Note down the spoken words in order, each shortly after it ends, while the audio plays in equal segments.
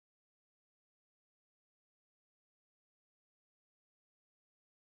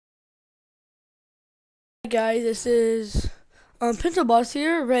Hi guys, this is pencilboss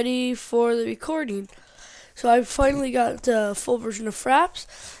here, ready for the recording. So I finally got the full version of Fraps,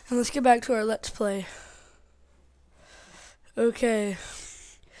 and let's get back to our Let's Play. Okay,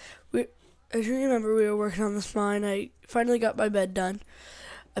 as you remember, we were working on this mine. I finally got my bed done.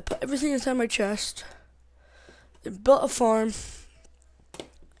 I put everything inside my chest, and built a farm,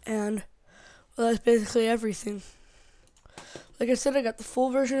 and well, that's basically everything. Like I said, I got the full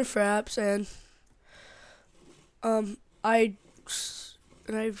version of Fraps, and I'm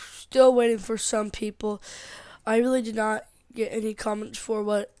still waiting for some people. I really did not get any comments for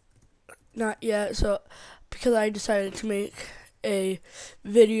what, not yet. So because I decided to make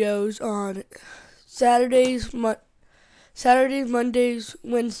videos on Saturdays, Mondays,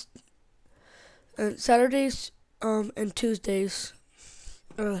 Wednesdays, Saturdays, and Tuesdays.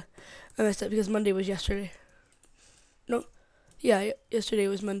 I messed up because Monday was yesterday. No, yeah, yesterday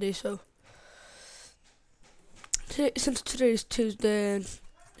was Monday. So since today is Tuesday and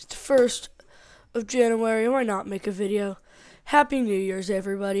it's the 1st of January, why not make a video? Happy New Year's,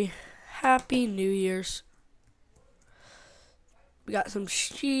 everybody. Happy New Year's. We got some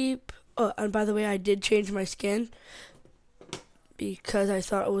sheep. Oh, and by the way, I did change my skin because I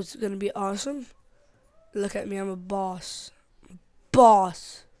thought it was going to be awesome. Look at me, I'm a boss.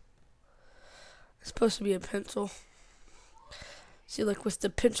 Boss. It's supposed to be a pencil. See, like with the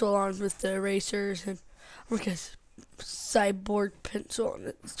pencil on with the erasers, and I'm like a cyborg pencil, and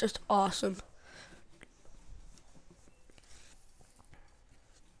it's just awesome.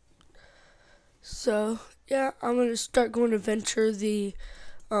 So yeah, I'm gonna start going to venture the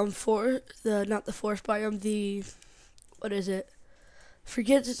not the forest biome, what is it?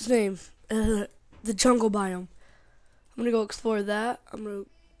 Forget its name. The jungle biome. I'm gonna go explore that. I'm gonna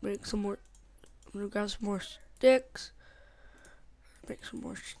grab some more sticks. Make some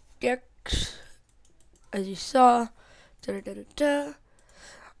more sticks. As you saw. I'm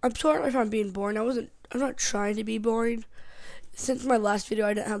sorry if I'm being boring. I'm not trying to be boring. Since my last video,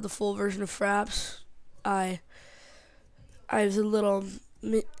 I didn't have the full version of Fraps. I was a little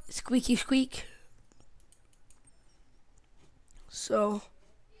squeaky squeak. So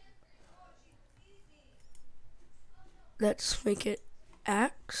let's make it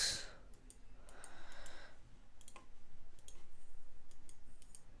axe.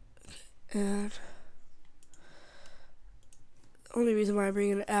 And the only reason why I bring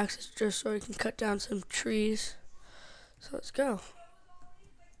in an axe is just so I can cut down some trees. So let's go.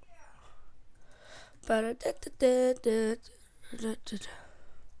 I'm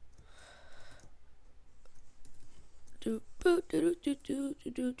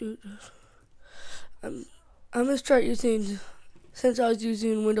gonna start using, since I was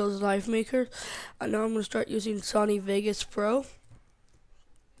using Windows Live Maker, now I'm gonna start using Sony Vegas Pro.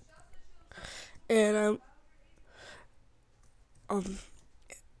 And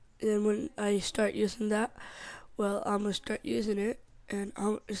and when I start using that, well, I'm gonna start using it, and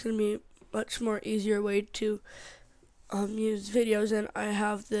it's gonna be a much more easier way to use videos. And I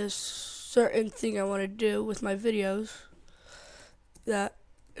have this certain thing I want to do with my videos that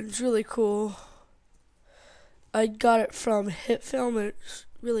is really cool. I got it from HitFilm, and it's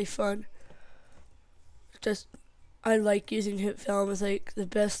really fun. I like using HitFilm. It's like the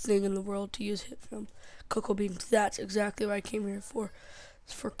best thing in the world to use HitFilm. Cocoa beans. That's exactly what I came here for.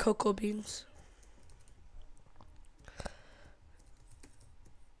 It's for cocoa beans.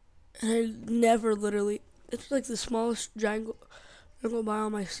 And I never literally. It's like the smallest jungle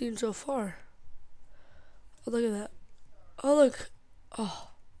biome I've seen so far. Oh, look at that. Oh, look.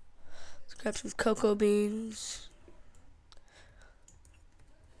 Oh. Let's grab some cocoa beans.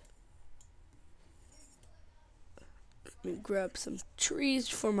 Let me grab some trees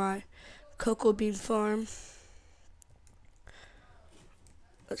for my cocoa bean farm.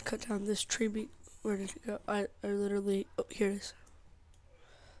 Let's cut down this tree. Where did it go? I literally. Oh, here it is.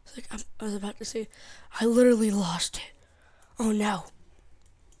 It's like I was about to say, I literally lost it. Oh no.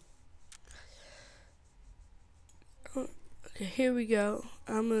 Okay, here we go.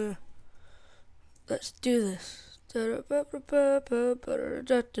 Let's do this.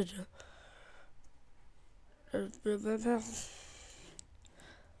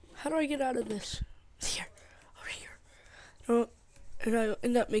 How do I get out of this? Here, over here. No, and I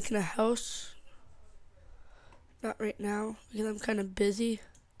end up making a house. Not right now because I'm kind of busy.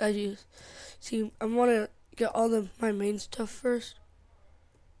 As you see, I want to get all my main stuff first.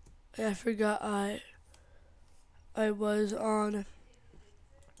 I forgot I was on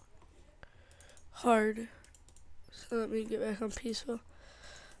hard, so let me get back on peaceful.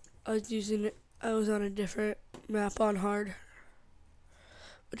 I was on a different map on hard.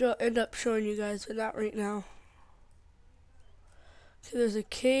 which I'll end up showing you guys, but not right now. Okay, there's a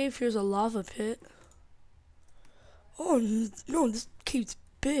cave. Here's a lava pit. Oh no, this cave's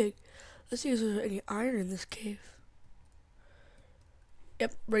big. Let's see if there's any iron in this cave.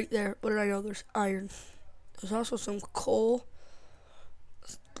 Yep, right there. What did I know? There's iron. There's also some coal.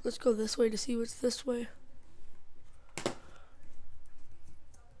 Let's go this way to see what's this way.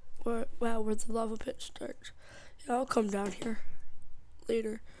 Wow, where the lava pit starts. Yeah, I'll come down here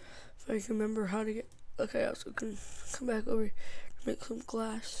later if I can remember how to get. Okay, I also can come back over here to make some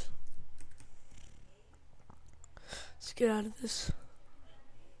glass. Let's get out of this.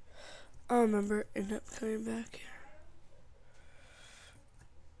 I'll remember end up coming back here.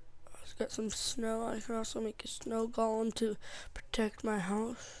 I've got some snow. I can also make a snow golem to protect my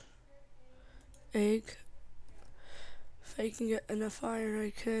house. Egg. If I can get enough iron,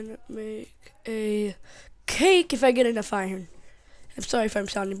 I can make a cake if I get enough iron. I'm sorry if I'm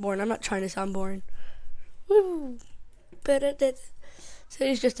sounding boring. I'm not trying to sound boring. Woo! But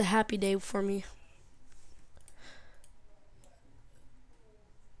today's just a happy day for me.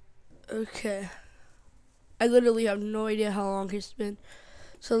 Okay. I literally have no idea how long it's been.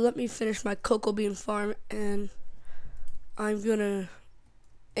 So let me finish my cocoa bean farm and I'm gonna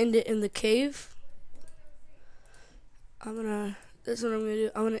end it in the cave. That's what I'm gonna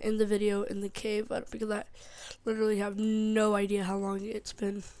do. I'm gonna end the video in the cave because I literally have no idea how long it's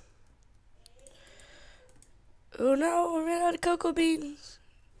been. Oh no, we ran out of cocoa beans.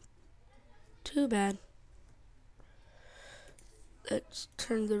 Too bad. Let's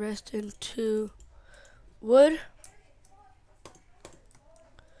turn the rest into wood.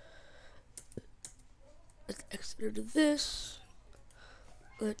 Let's exit to this.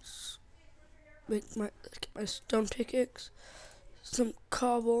 Let's get my stone pickaxe, some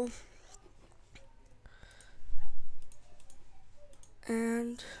cobble,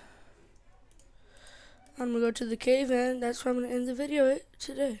 and I'm gonna go to the cave, and that's where I'm gonna end the video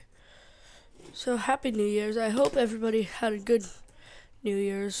today. So happy New Year's! I hope everybody had a good New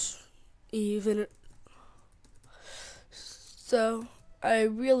Year's Eve, and so I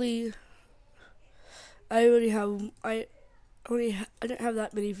didn't have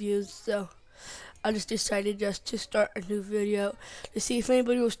that many views, so I just decided just to start a new video to see if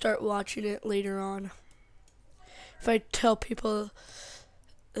anybody will start watching it later on. If I tell people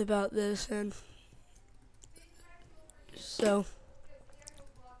about this, and so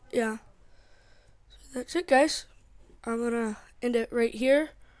yeah, so that's it, guys. I'm gonna end it right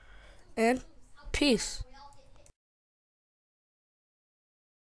here, and peace.